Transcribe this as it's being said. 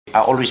I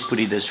always put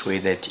it this way,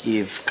 that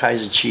if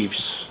Kaizer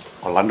Chiefs,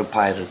 Orlando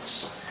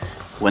Pirates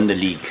win the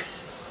league,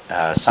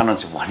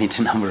 Sunwolves have won it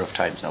a number of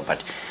times now,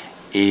 but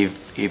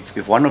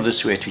if one of the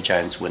Soweto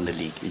Giants win the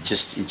league, it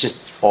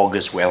just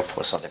augurs well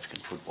for South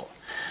African football.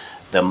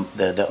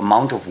 The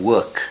amount of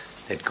work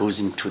that goes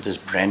into this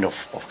brand of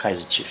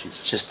Kaizer Chiefs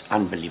is just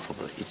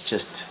unbelievable. It's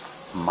just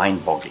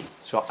mind-boggling.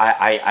 So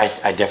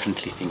I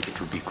definitely think it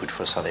would be good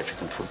for South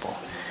African football.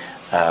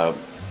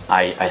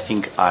 I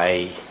think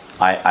I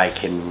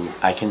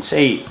can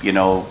say, you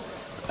know,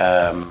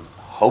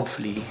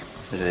 hopefully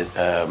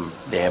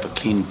they have a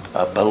clean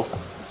bill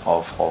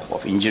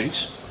of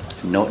injuries,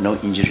 no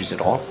injuries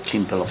at all,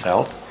 clean bill of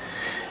health,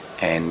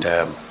 and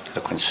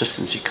the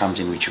consistency comes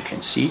in, which you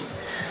can see.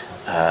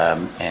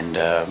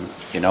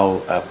 You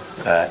know,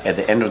 at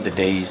the end of the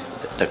day,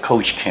 the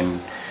coach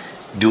can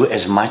do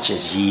as much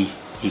as he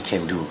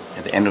can do.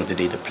 At the end of the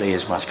day, the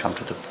players must come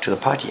to the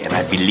party, and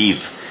I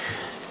believe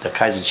the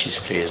Kaizer Chiefs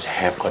players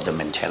have got the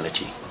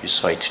mentality. You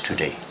saw it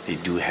today. They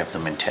do have the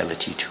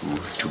mentality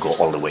to go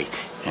all the way,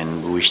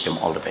 and we wish them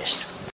all the best.